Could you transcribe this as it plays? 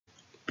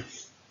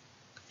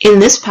In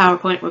this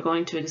PowerPoint, we're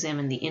going to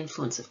examine the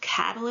influence of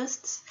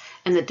catalysts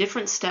and the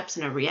different steps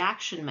in a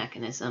reaction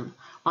mechanism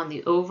on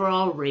the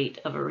overall rate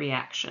of a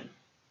reaction.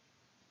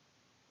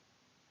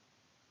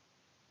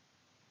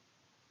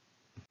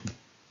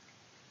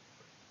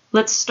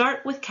 Let's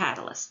start with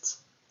catalysts.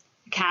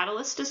 A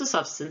catalyst is a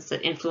substance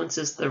that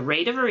influences the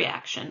rate of a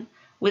reaction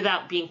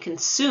without being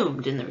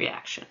consumed in the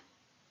reaction.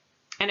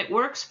 And it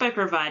works by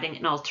providing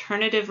an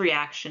alternative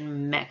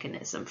reaction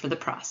mechanism for the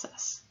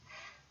process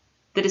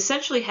that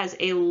essentially has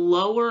a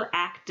lower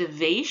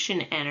activation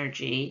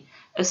energy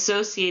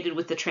associated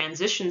with the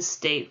transition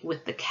state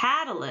with the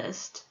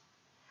catalyst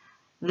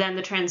than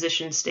the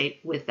transition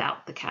state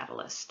without the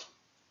catalyst.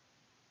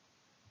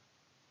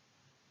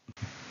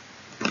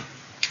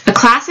 A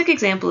classic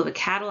example of a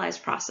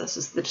catalyzed process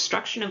is the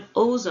destruction of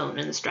ozone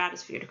in the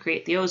stratosphere to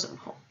create the ozone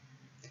hole.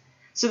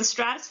 So the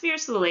stratosphere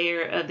is the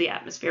layer of the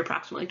atmosphere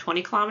approximately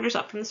 20 kilometers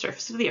up from the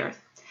surface of the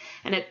Earth.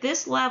 And at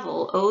this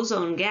level,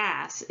 ozone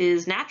gas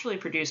is naturally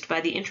produced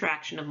by the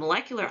interaction of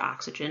molecular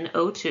oxygen,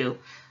 O2,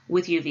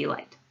 with UV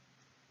light.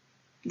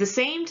 At the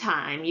same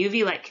time,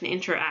 UV light can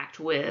interact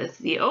with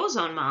the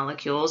ozone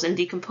molecules and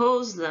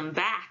decompose them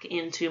back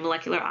into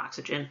molecular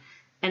oxygen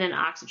and an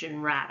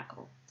oxygen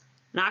radical.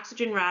 An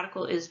oxygen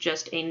radical is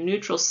just a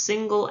neutral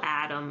single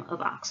atom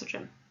of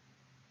oxygen.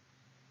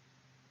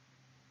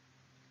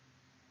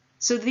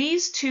 So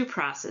these two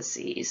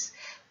processes,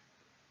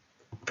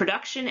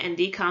 production and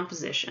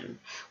decomposition,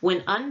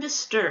 when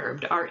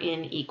undisturbed, are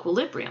in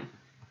equilibrium.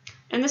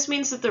 And this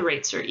means that the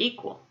rates are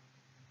equal.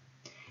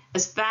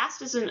 As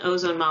fast as an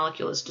ozone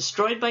molecule is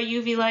destroyed by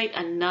UV light,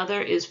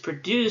 another is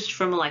produced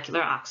from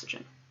molecular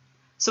oxygen.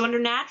 So under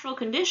natural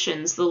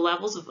conditions, the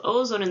levels of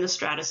ozone in the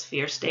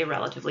stratosphere stay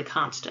relatively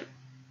constant.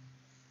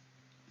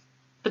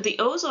 But the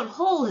ozone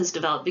hole has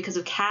developed because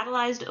of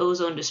catalyzed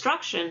ozone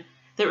destruction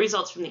that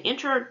results from the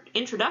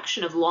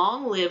introduction of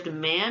long-lived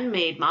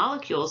man-made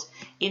molecules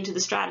into the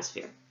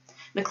stratosphere.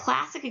 The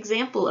classic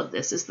example of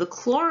this is the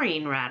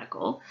chlorine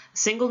radical, a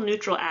single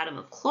neutral atom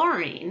of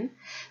chlorine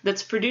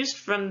that's produced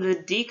from the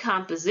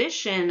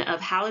decomposition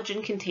of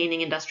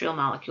halogen-containing industrial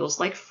molecules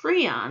like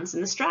freons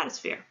in the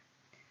stratosphere.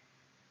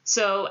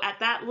 So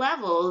at that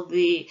level,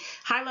 the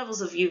high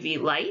levels of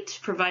UV light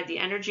provide the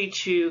energy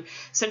to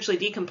essentially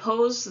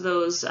decompose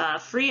those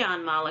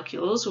freon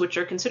molecules, which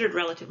are considered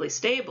relatively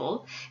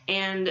stable,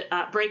 and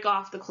break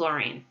off the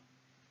chlorine.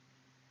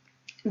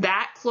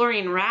 That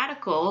chlorine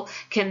radical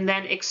can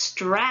then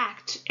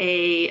extract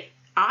an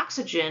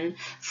oxygen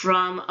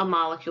from a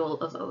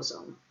molecule of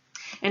ozone.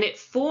 And it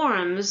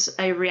forms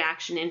a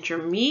reaction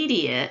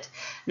intermediate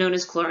known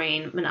as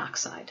chlorine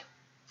monoxide.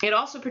 It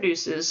also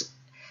produces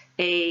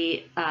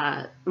a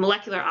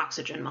molecular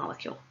oxygen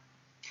molecule.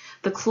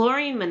 The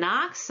chlorine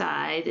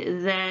monoxide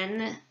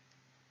then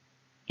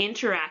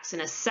interacts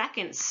in a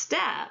second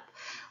step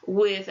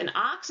with an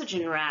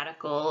oxygen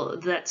radical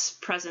that's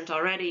present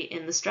already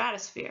in the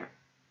stratosphere.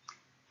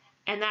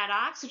 And that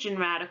oxygen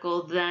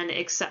radical then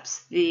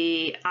accepts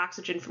the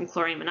oxygen from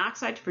chlorine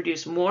monoxide to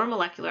produce more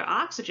molecular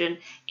oxygen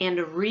and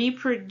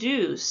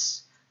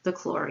reproduce the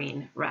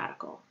chlorine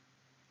radical.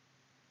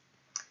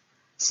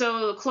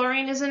 So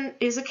chlorine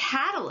is a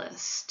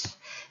catalyst.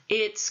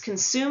 It's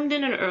consumed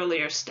in an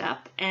earlier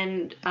step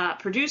and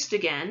produced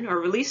again or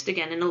released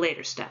again in a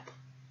later step.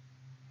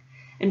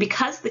 And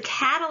because the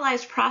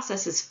catalyzed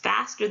process is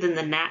faster than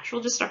the natural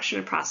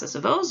destruction process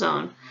of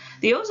ozone,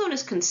 the ozone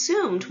is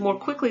consumed more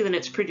quickly than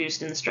it's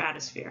produced in the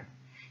stratosphere,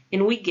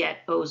 and we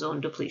get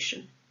ozone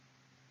depletion.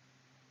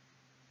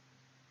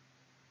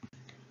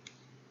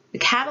 The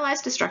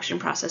catalyzed destruction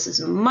process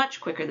is much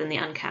quicker than the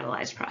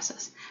uncatalyzed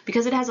process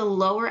because it has a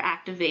lower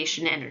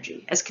activation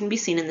energy, as can be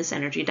seen in this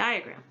energy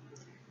diagram.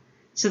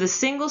 So the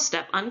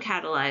single-step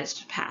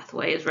uncatalyzed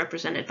pathway is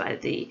represented by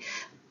the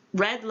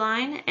red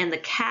line and the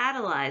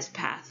catalyzed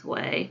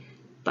pathway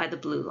by the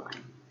blue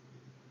line.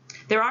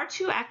 There are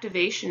two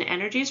activation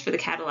energies for the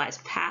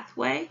catalyzed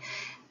pathway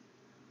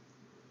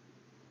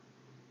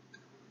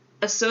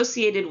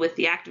associated with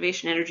the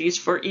activation energies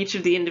for each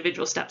of the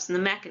individual steps in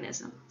the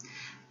mechanism.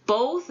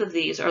 Both of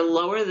these are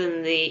lower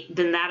than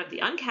that of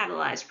the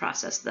uncatalyzed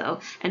process, though,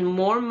 and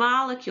more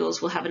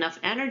molecules will have enough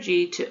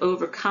energy to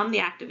overcome the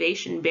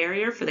activation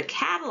barrier for the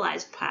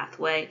catalyzed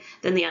pathway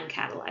than the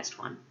uncatalyzed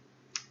one.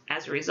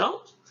 As a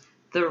result,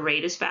 the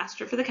rate is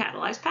faster for the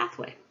catalyzed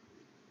pathway.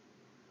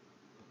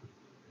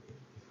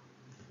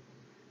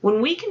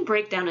 When we can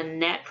break down a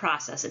net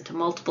process into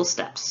multiple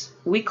steps,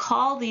 we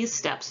call these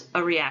steps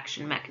a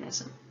reaction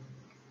mechanism.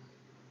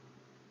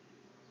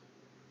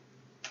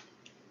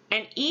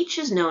 And each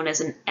is known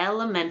as an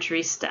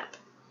elementary step,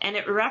 and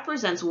it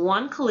represents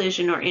one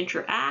collision or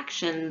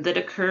interaction that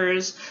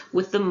occurs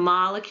with the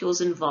molecules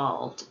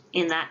involved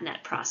in that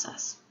net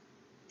process.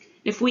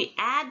 If we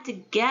add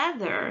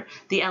together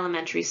the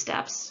elementary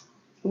steps,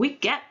 we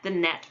get the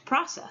net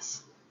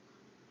process.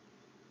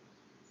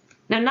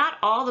 Now, not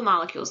all the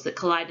molecules that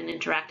collide and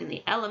interact in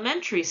the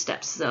elementary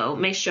steps, though,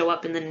 may show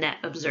up in the net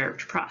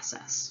observed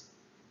process.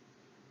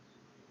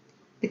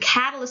 The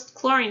catalyst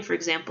chlorine, for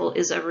example,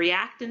 is a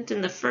reactant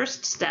in the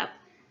first step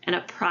and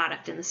a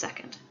product in the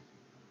second.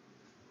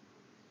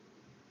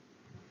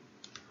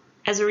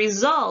 As a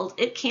result,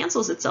 it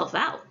cancels itself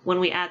out when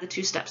we add the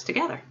two steps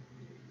together.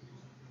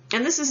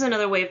 And this is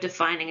another way of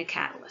defining a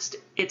catalyst.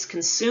 It's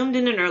consumed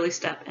in an early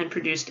step and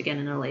produced again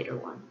in a later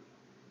one.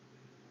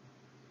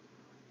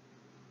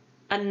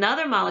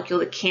 Another molecule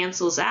that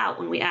cancels out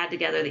when we add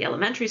together the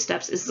elementary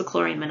steps is the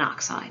chlorine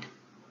monoxide.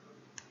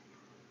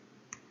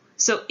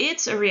 So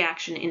it's a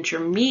reaction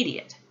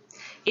intermediate.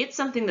 It's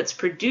something that's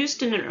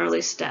produced in an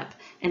early step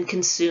and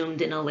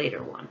consumed in a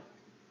later one.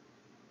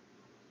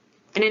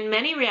 And in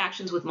many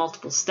reactions with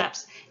multiple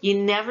steps, you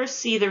never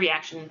see the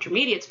reaction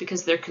intermediates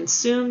because they're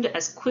consumed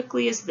as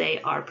quickly as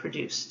they are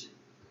produced.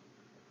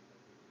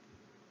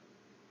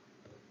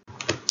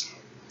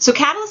 So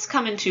catalysts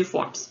come in two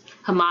forms: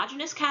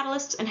 homogeneous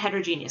catalysts and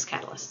heterogeneous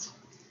catalysts.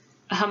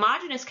 A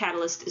homogeneous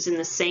catalyst is in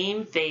the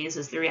same phase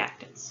as the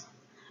reactants.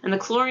 And the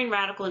chlorine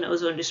radical in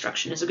ozone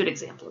destruction is a good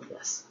example of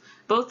this.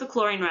 Both the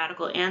chlorine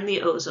radical and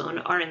the ozone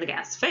are in the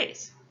gas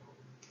phase.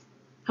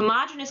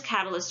 Homogeneous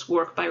catalysts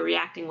work by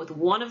reacting with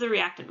one of the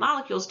reactant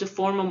molecules to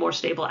form a more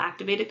stable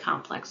activated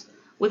complex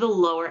with a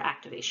lower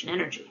activation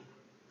energy.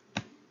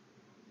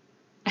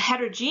 A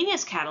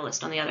heterogeneous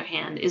catalyst, on the other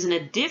hand, is in a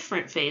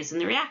different phase than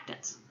the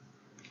reactants.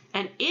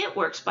 And it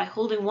works by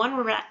holding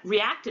one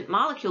reactant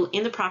molecule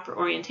in the proper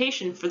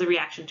orientation for the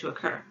reaction to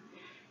occur,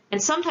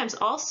 and sometimes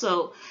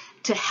also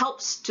to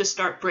help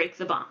to break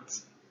the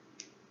bonds.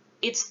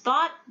 It's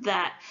thought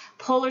that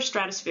polar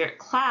stratospheric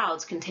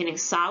clouds containing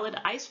solid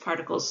ice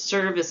particles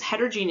serve as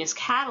heterogeneous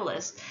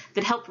catalysts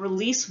that help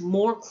release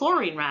more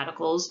chlorine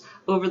radicals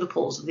over the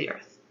poles of the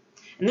Earth.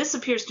 And this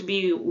appears to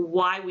be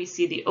why we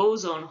see the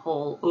ozone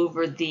hole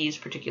over these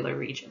particular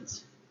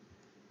regions.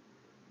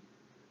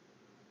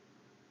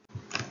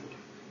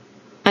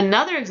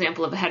 Another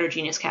example of a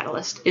heterogeneous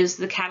catalyst is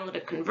the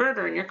catalytic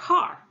converter in your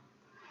car.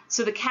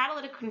 So the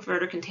catalytic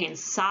converter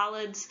contains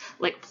solids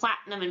like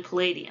platinum and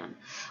palladium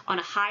on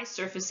a high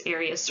surface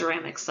area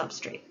ceramic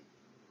substrate.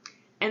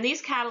 And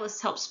these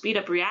catalysts help speed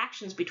up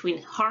reactions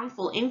between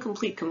harmful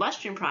incomplete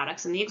combustion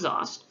products in the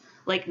exhaust,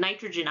 like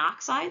nitrogen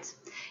oxides,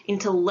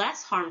 into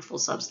less harmful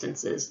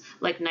substances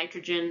like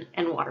nitrogen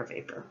and water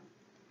vapor.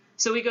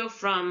 So we go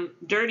from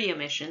dirty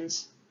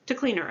emissions to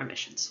cleaner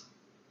emissions.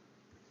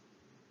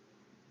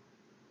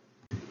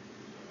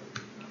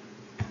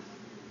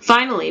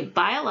 Finally,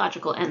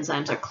 biological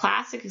enzymes are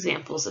classic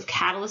examples of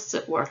catalysts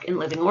at work in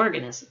living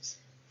organisms.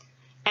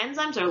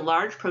 Enzymes are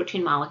large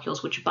protein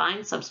molecules which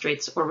bind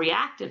substrates or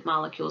reactant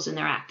molecules in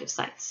their active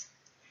sites.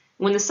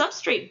 When the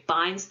substrate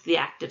binds to the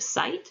active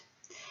site,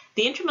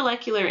 the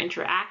intermolecular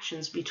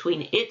interactions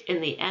between it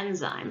and the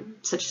enzyme,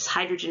 such as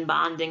hydrogen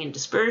bonding and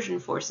dispersion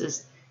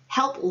forces,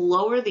 help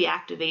lower the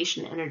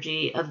activation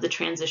energy of the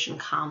transition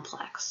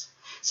complex,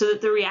 so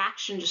that the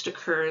reaction just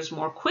occurs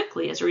more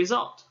quickly as a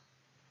result.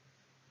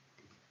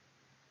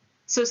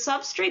 So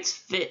substrates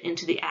fit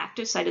into the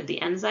active site of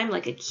the enzyme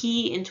like a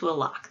key into a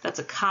lock. That's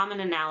a common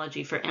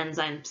analogy for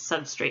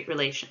enzyme-substrate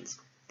relations.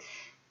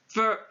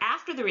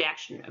 After the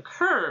reaction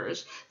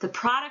occurs, the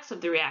products of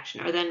the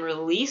reaction are then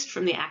released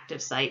from the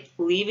active site,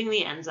 leaving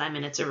the enzyme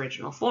in its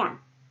original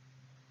form.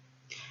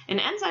 And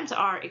enzymes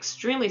are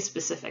extremely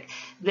specific.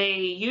 They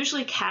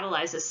usually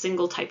catalyze a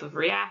single type of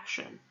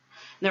reaction.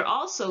 They're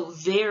also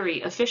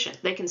very efficient.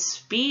 They can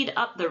speed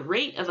up the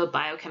rate of a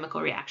biochemical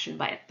reaction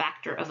by a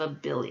factor of 1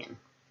 billion.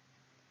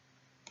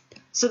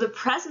 So the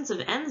presence of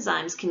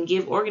enzymes can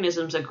give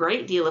organisms a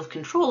great deal of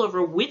control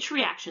over which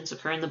reactions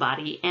occur in the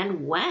body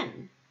and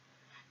when.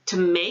 To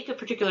make a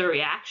particular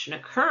reaction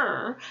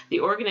occur, the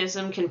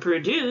organism can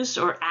produce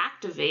or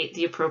activate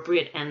the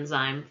appropriate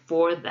enzyme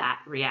for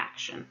that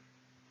reaction.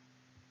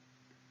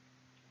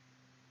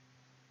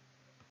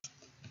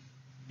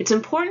 It's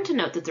important to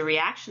note that the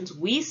reactions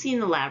we see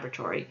in the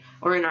laboratory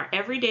or in our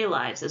everyday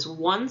lives as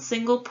one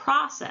single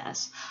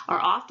process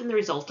are often the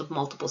result of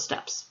multiple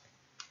steps.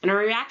 And a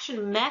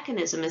reaction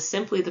mechanism is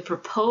simply the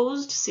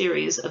proposed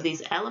series of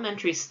these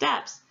elementary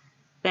steps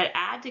that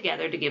add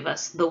together to give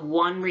us the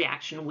one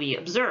reaction we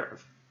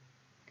observe.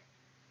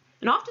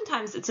 And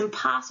oftentimes it's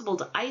impossible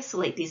to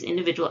isolate these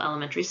individual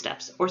elementary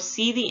steps or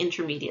see the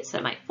intermediates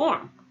that might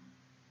form.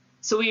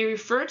 So we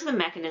refer to the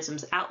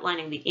mechanisms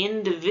outlining the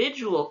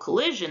individual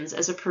collisions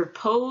as a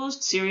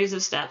proposed series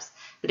of steps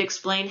that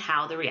explain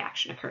how the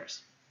reaction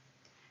occurs.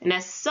 And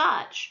as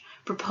such,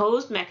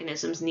 proposed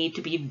mechanisms need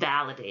to be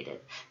validated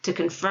to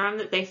confirm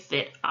that they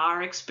fit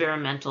our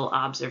experimental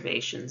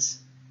observations.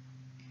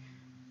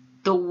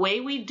 The way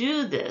we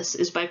do this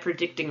is by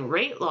predicting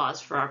rate laws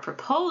for our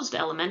proposed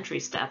elementary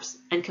steps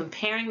and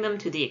comparing them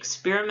to the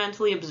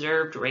experimentally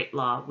observed rate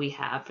law we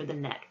have for the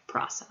net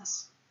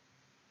process.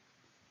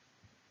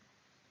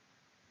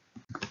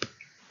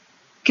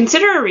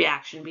 Consider a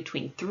reaction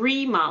between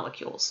 3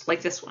 molecules,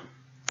 like this one.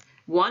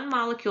 One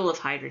molecule of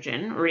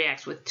hydrogen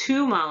reacts with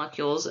 2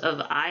 molecules of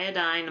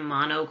iodine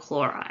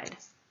monochloride.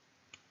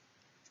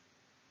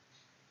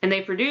 And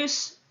they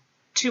produce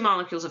 2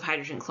 molecules of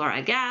hydrogen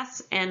chloride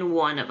gas and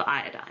 1 of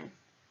iodine.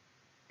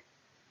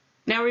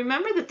 Now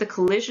remember that the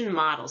collision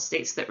model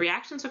states that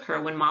reactions occur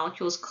when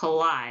molecules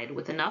collide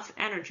with enough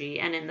energy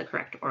and in the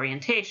correct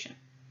orientation.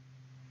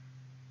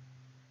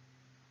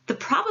 The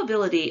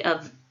probability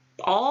of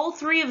all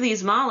three of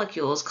these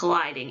molecules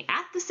colliding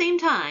at the same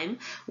time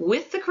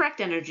with the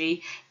correct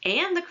energy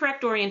and the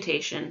correct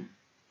orientation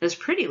is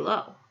pretty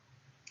low.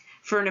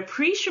 For an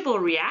appreciable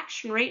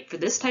reaction rate for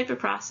this type of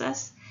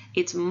process,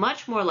 it's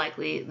much more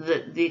likely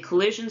that the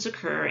collisions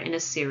occur in a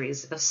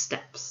series of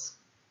steps.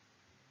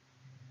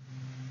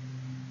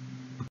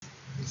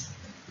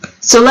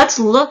 So let's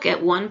look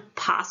at one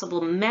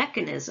possible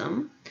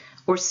mechanism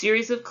or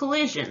series of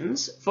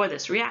collisions for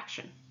this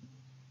reaction.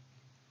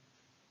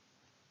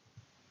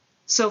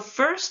 So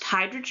first,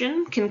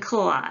 hydrogen can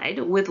collide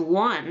with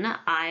one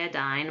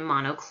iodine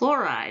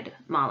monochloride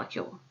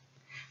molecule,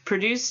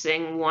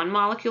 producing one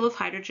molecule of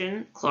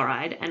hydrogen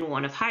chloride and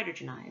one of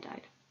hydrogen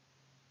iodide.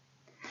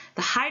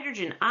 The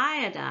hydrogen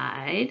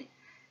iodide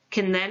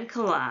can then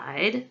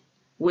collide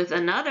with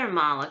another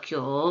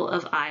molecule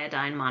of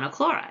iodine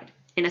monochloride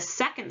in a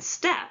second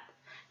step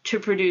to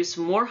produce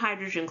more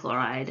hydrogen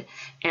chloride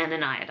and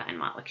an iodine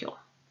molecule.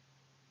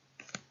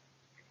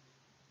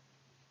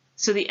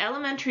 So the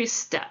elementary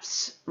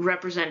steps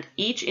represent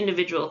each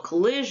individual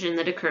collision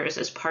that occurs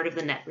as part of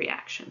the net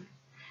reaction.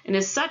 And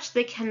as such,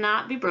 they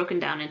cannot be broken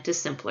down into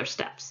simpler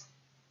steps.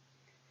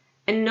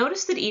 And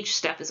notice that each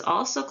step is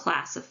also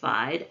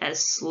classified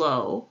as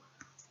slow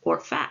or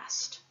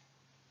fast.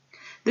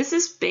 This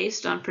is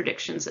based on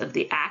predictions of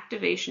the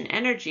activation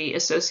energy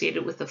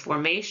associated with the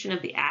formation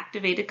of the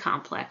activated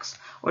complex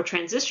or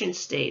transition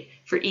state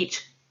for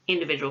each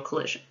individual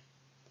collision.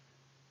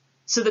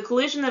 So the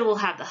collision that will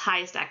have the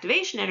highest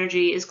activation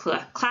energy is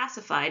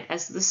classified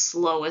as the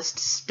slowest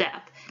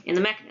step in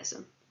the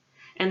mechanism,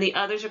 and the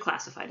others are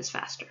classified as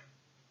faster.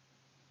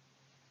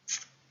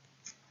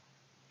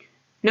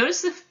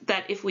 Notice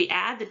that if we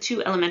add the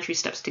two elementary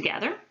steps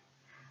together,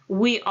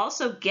 we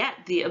also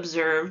get the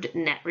observed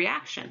net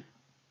reaction.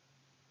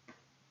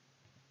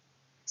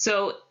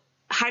 So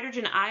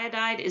hydrogen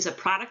iodide is a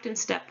product in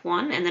step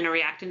 1 and then a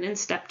reactant in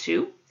step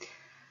 2.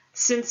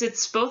 Since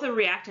it's both a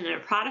reactant and a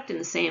product in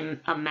the same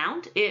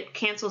amount, it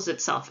cancels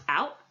itself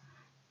out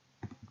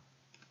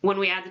when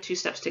we add the two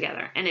steps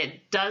together, and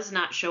it does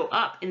not show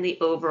up in the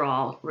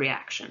overall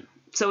reaction.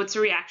 So it's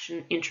a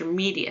reaction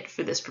intermediate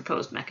for this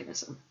proposed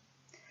mechanism.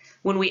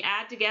 When we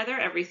add together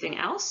everything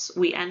else,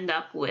 we end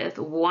up with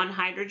one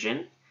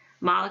hydrogen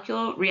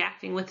molecule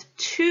reacting with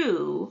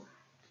two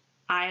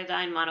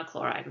iodine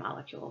monochloride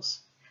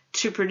molecules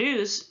to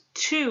produce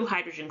two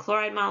hydrogen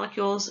chloride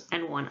molecules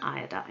and one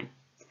iodine.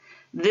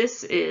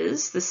 This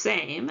is the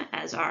same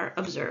as our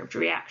observed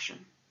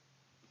reaction.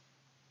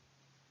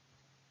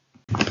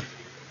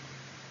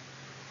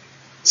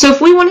 So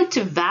if we wanted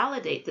to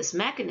validate this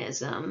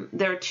mechanism,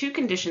 there are two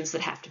conditions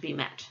that have to be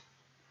met.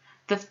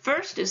 The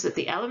first is that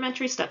the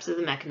elementary steps of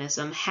the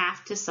mechanism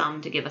have to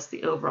sum to give us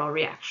the overall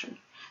reaction,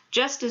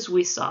 just as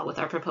we saw with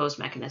our proposed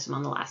mechanism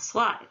on the last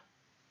slide.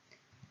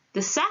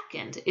 The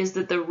second is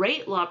that the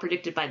rate law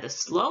predicted by the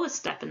slowest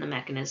step in the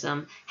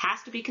mechanism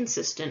has to be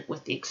consistent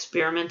with the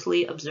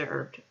experimentally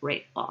observed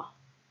rate law.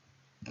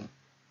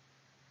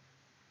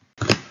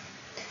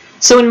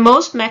 So in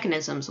most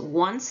mechanisms,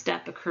 one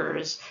step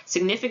occurs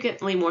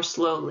significantly more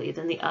slowly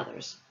than the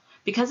others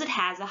because it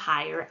has a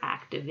higher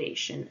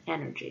activation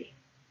energy.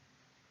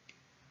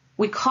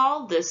 We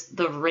call this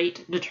the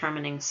rate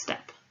determining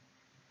step.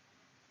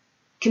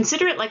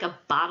 Consider it like a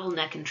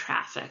bottleneck in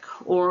traffic,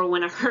 or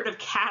when a herd of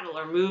cattle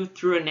are moved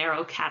through a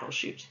narrow cattle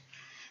chute.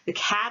 The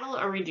cattle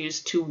are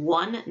reduced to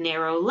one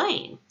narrow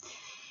lane,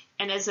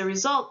 and as a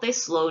result, they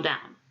slow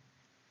down.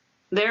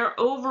 Their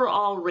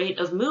overall rate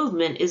of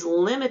movement is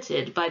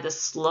limited by the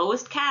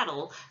slowest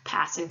cattle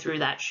passing through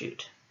that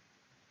chute.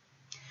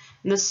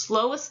 And the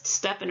slowest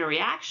step in a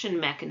reaction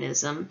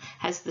mechanism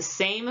has the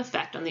same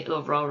effect on the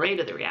overall rate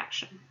of the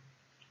reaction.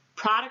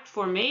 Product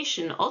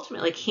formation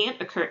ultimately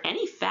can't occur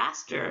any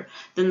faster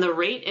than the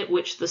rate at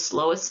which the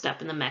slowest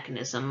step in the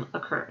mechanism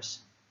occurs.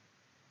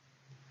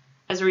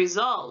 As a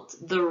result,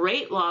 the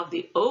rate law of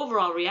the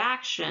overall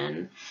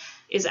reaction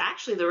is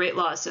actually the rate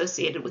law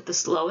associated with the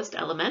slowest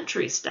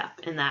elementary step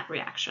in that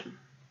reaction.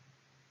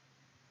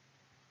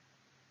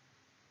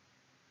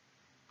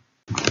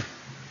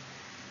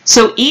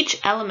 So each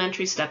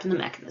elementary step in the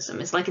mechanism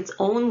is like its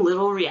own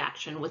little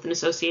reaction with an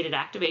associated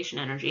activation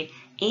energy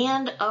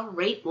and a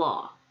rate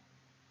law.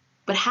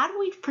 But how do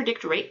we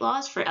predict rate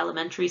laws for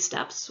elementary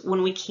steps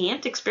when we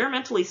can't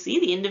experimentally see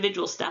the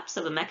individual steps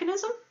of a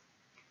mechanism?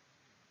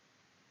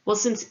 Well,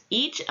 since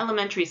each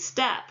elementary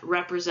step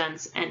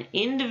represents an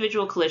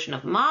individual collision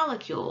of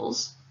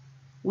molecules,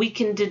 we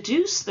can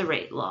deduce the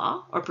rate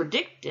law, or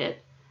predict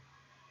it,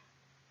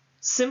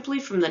 simply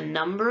from the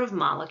number of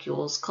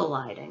molecules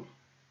colliding.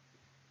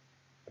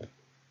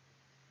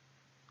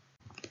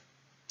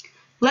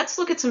 Let's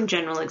look at some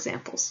general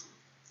examples.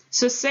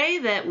 So say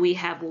that we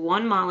have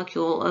one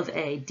molecule of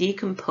A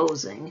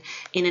decomposing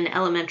in an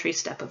elementary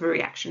step of a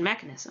reaction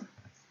mechanism.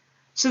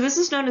 So this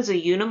is known as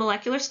a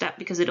unimolecular step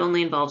because it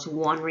only involves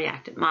one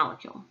reactant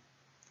molecule.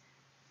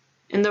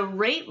 And the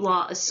rate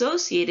law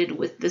associated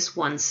with this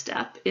one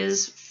step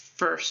is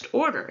first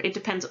order. It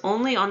depends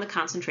only on the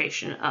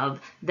concentration of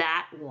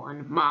that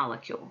one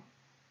molecule.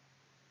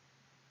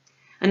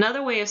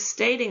 Another way of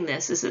stating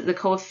this is that the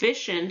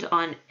coefficient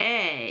on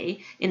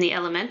A in the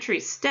elementary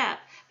step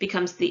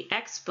becomes the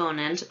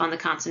exponent on the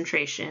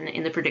concentration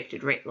in the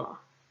predicted rate law.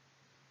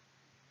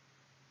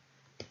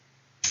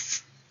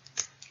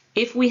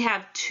 If we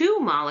have two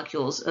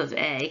molecules of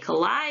A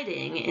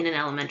colliding in an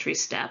elementary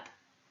step,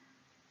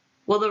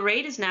 well, the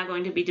rate is now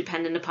going to be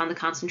dependent upon the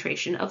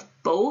concentration of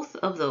both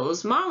of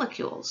those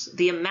molecules,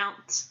 the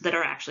amounts that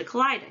are actually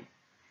colliding.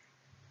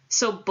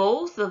 So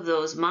both of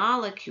those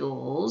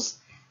molecules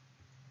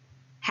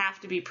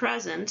have to be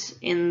present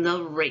in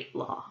the rate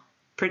law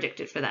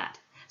predicted for that.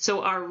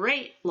 So our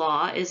rate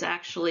law is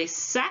actually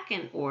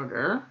second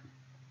order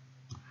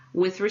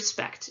with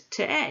respect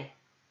to A.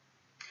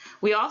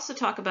 We also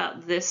talk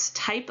about this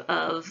type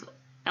of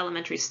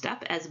elementary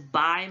step as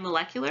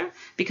bimolecular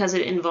because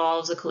it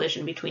involves a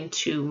collision between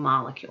two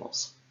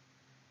molecules.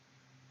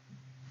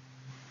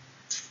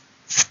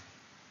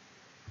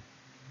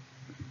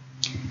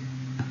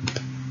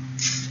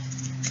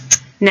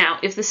 Now,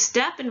 if the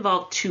step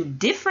involved two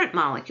different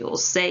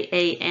molecules, say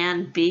A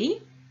and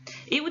B,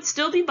 it would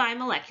still be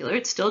bimolecular.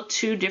 It's still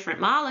two different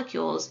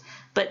molecules,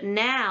 but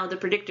now the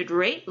predicted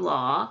rate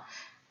law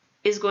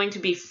is going to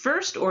be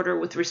first order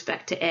with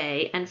respect to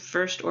A and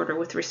first order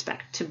with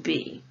respect to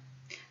B.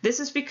 This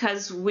is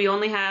because we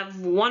only have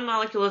one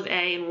molecule of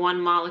A and one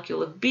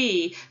molecule of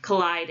B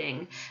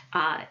colliding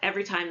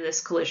every time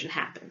this collision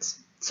happens.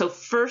 So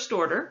first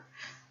order.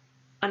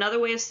 Another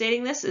way of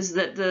stating this is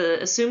that the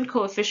assumed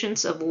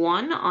coefficients of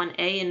 1 on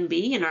A and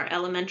B in our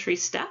elementary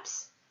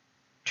steps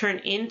turn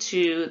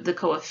into the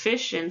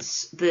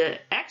coefficients, the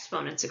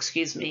exponents,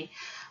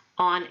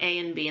 on A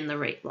and B in the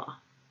rate law.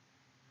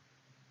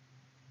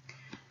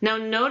 Now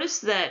notice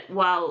that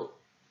while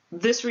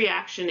this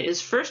reaction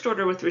is first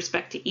order with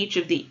respect to each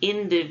of the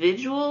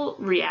individual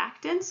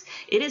reactants,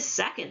 it is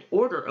second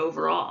order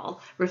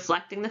overall,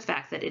 reflecting the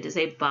fact that it is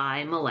a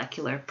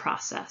bimolecular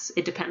process.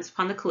 It depends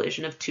upon the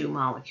collision of two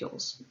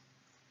molecules.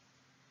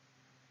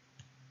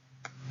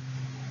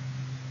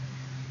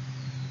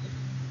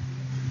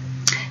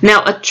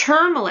 Now, a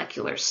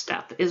termolecular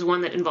step is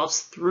one that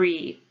involves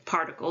three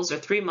particles or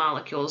three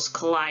molecules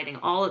colliding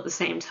all at the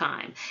same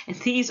time, and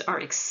these are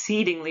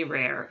exceedingly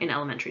rare in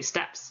elementary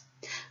steps.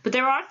 But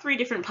there are three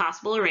different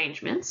possible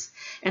arrangements,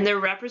 and they're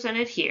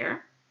represented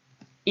here.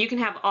 You can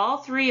have all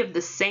three of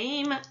the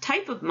same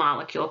type of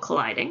molecule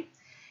colliding,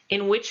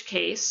 in which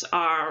case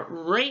our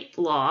rate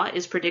law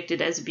is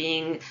predicted as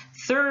being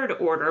third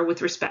order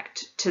with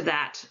respect to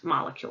that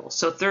molecule.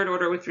 So third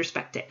order with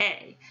respect to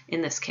A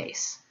in this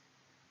case.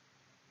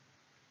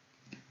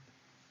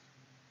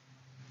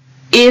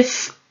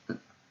 If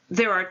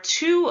there are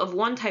two of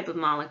one type of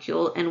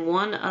molecule and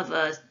one of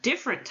a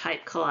different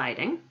type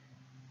colliding,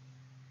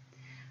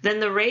 then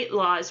the rate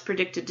law is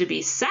predicted to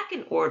be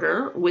second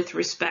order with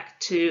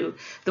respect to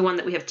the one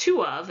that we have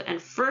two of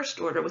and first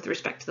order with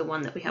respect to the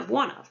one that we have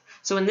one of.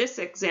 So in this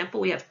example,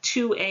 we have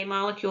two A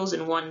molecules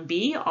and one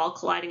B all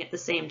colliding at the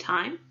same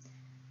time.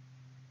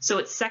 So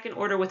it's second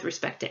order with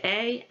respect to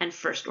A and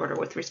first order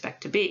with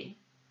respect to B.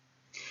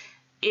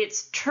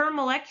 It's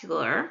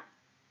termolecular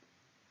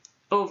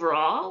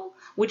overall,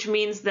 which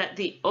means that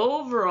the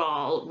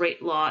overall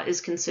rate law is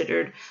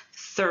considered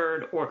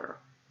third order.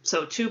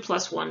 So 2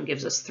 plus 1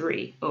 gives us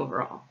 3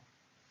 overall.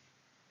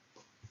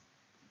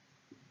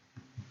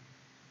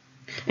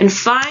 And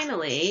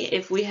finally,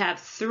 if we have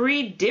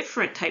three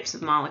different types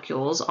of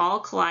molecules all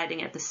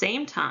colliding at the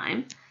same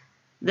time,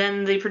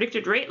 then the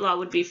predicted rate law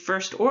would be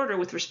first order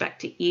with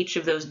respect to each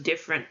of those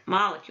different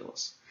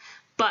molecules.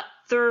 But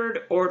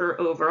third order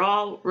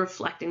overall,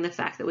 reflecting the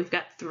fact that we've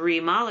got three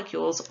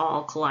molecules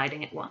all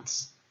colliding at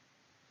once.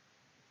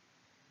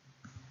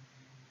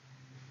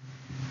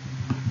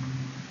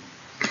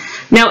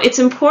 Now, it's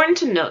important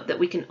to note that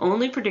we can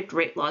only predict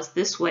rate laws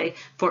this way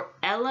for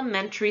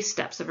elementary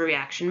steps of a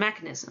reaction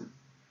mechanism.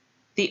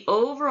 The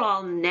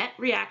overall net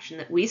reaction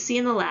that we see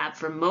in the lab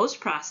for most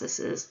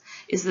processes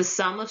is the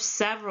sum of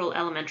several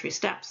elementary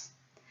steps.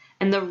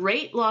 And the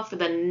rate law for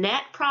the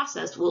net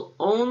process will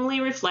only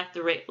reflect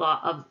the rate law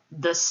of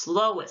the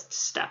slowest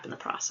step in the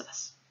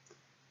process.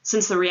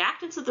 Since the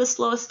reactants of the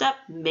slowest step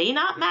may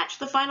not match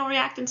the final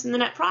reactants in the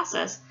net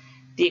process,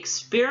 the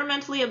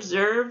experimentally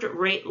observed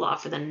rate law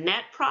for the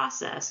net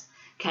process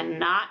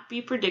cannot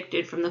be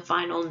predicted from the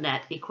final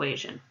net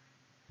equation.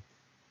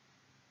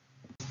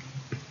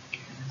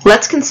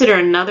 Let's consider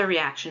another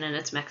reaction and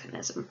its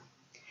mechanism.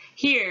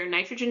 Here,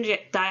 nitrogen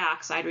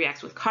dioxide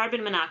reacts with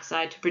carbon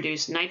monoxide to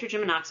produce nitrogen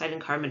monoxide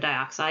and carbon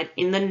dioxide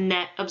in the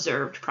net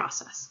observed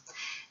process.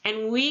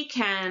 And we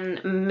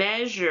can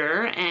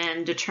measure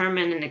and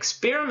determine an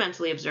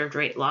experimentally observed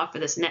rate law for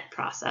this net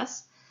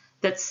process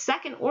that's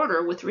second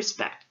order with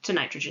respect to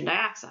nitrogen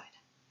dioxide.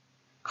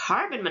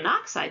 Carbon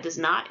monoxide does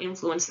not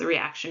influence the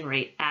reaction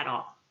rate at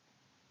all.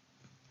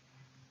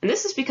 And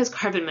this is because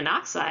carbon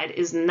monoxide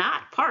is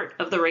not part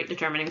of the rate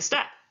determining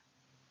step.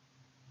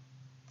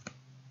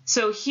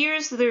 So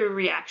here's the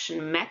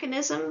reaction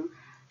mechanism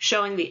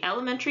showing the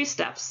elementary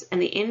steps and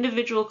the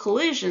individual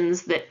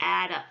collisions that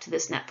add up to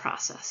this net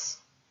process.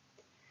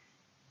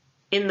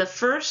 In the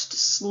first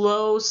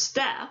slow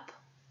step,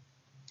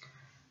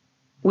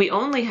 we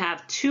only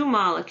have 2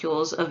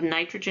 molecules of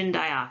nitrogen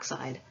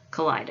dioxide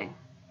colliding.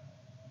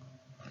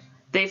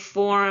 They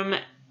form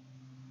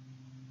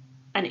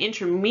an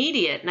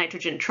intermediate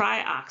nitrogen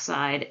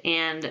trioxide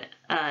and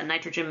a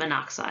nitrogen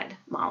monoxide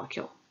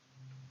molecule.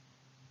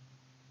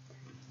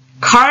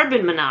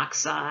 Carbon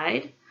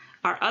monoxide,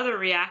 our other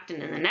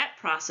reactant in the net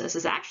process,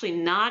 is actually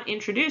not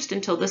introduced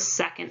until the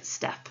second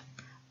step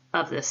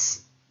of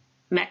this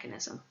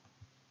mechanism.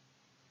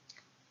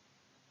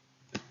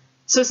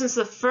 So since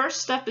the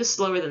first step is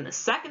slower than the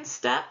second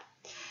step,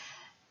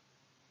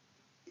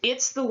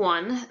 it's the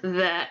one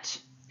that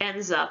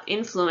ends up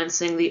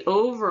influencing the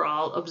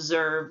overall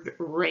observed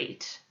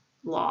rate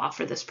law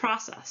for this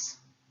process.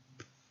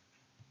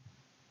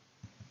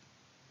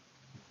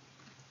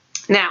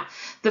 Now,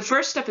 the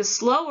first step is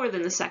slower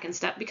than the second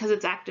step because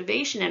its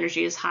activation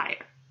energy is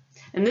higher.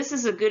 And this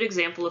is a good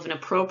example of an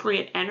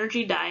appropriate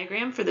energy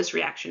diagram for this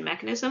reaction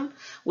mechanism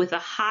with a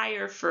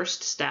higher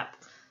first step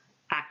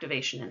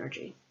activation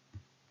energy.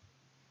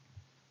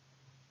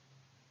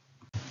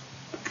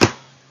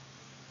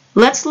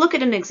 Let's look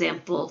at an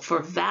example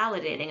for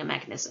validating a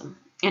mechanism.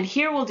 And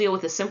here we'll deal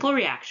with a simple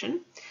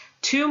reaction.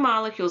 2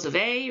 molecules of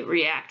A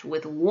react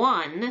with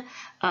 1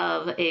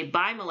 of a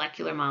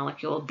bimolecular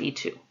molecule,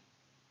 B2.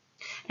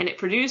 And it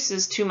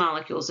produces 2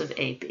 molecules of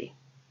AB.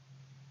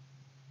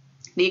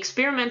 The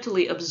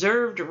experimentally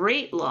observed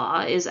rate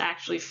law is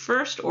actually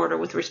first order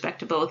with respect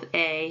to both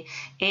A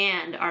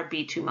and our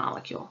B2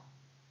 molecule.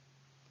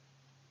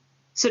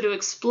 So to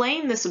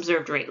explain this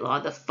observed rate law,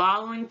 the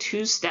following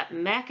 2-step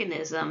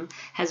mechanism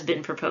has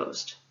been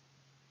proposed.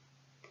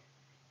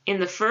 In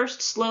the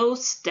first slow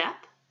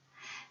step,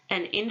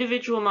 an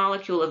individual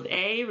molecule of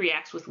A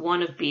reacts with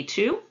 1 of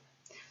B2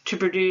 to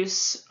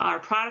produce our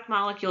product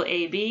molecule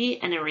AB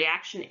and a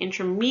reaction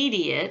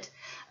intermediate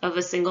of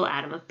a single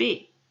atom of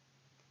B.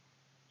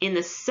 In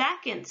the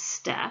second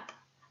step,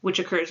 which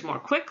occurs more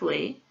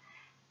quickly,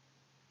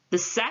 the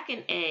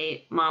second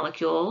A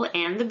molecule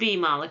and the B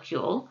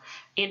molecule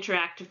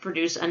interact to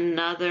produce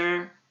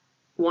another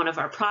one of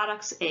our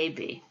products,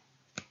 AB.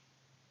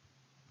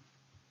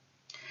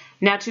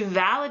 Now, to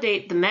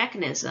validate the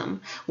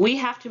mechanism, we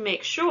have to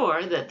make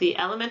sure that the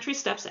elementary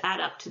steps add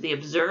up to the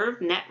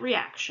observed net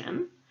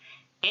reaction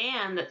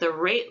and that the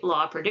rate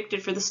law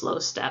predicted for the slow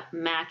step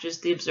matches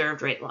the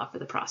observed rate law for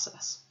the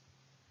process.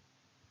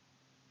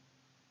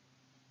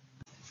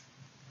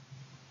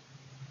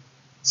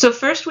 So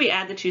first we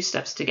add the 2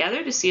 steps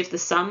together to see if the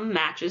sum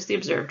matches the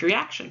observed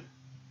reaction.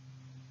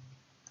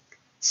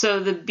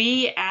 So the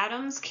B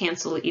atoms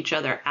cancel each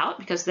other out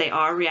because they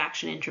are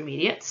reaction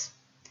intermediates.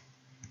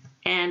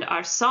 And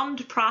our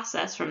summed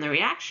process from the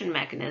reaction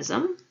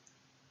mechanism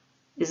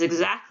is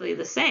exactly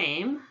the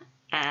same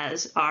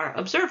as our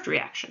observed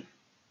reaction.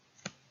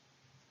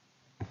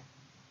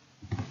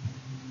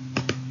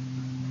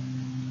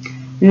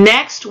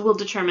 Next, we'll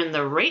determine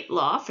the rate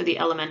law for the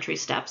elementary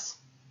steps.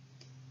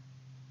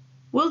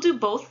 We'll do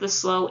both the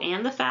slow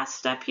and the fast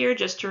step here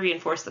just to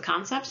reinforce the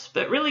concepts,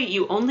 but really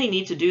you only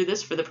need to do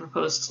this for the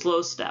proposed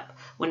slow step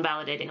when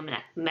validating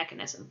a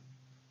mechanism.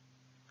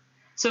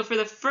 So for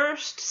the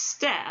first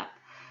step,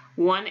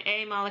 1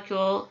 A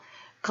molecule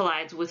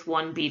collides with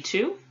 1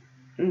 B2.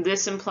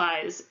 This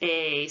implies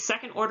a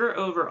second order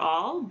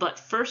overall, but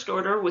first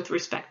order with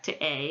respect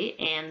to A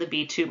and the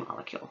B2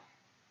 molecule.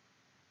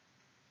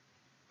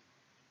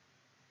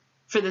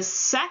 For the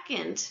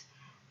second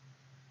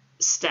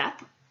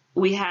step,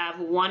 we have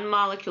 1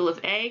 molecule of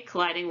A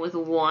colliding with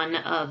 1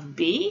 of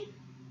B.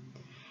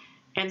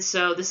 And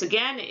so this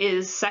again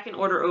is second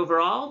order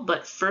overall,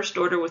 but first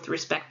order with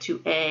respect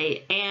to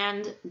A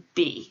and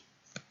B.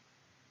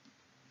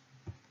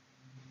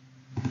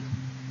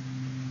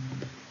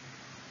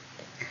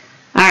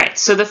 All right,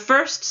 so the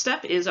first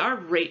step is our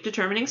rate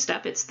determining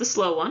step. It's the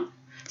slow one.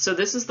 So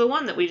this is the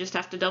one that we just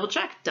have to double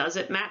check. Does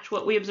it match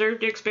what we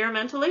observed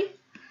experimentally?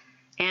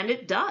 And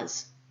it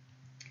does.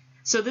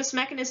 So this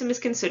mechanism is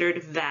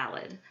considered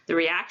valid. The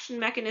reaction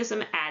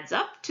mechanism adds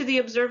up to the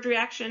observed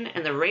reaction,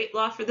 and the rate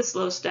law for the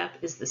slow step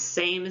is the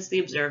same as the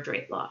observed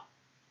rate law.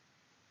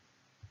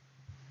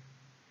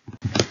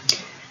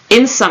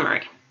 In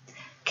summary,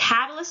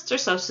 catalysts are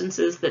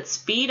substances that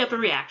speed up a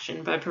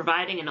reaction by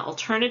providing an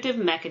alternative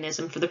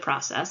mechanism for the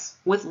process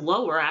with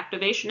lower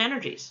activation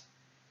energies.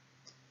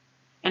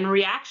 And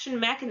reaction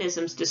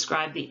mechanisms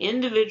describe the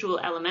individual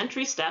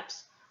elementary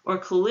steps or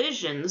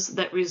collisions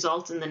that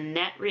result in the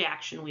net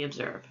reaction we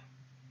observe.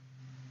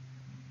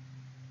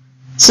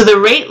 So the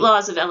rate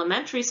laws of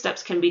elementary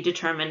steps can be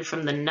determined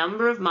from the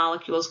number of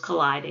molecules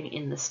colliding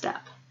in the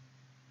step.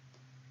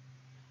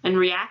 And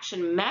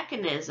reaction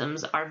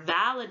mechanisms are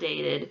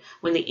validated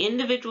when the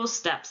individual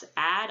steps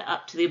add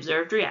up to the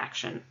observed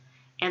reaction,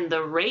 and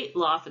the rate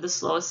law for the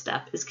slowest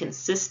step is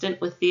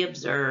consistent with the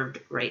observed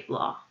rate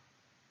law.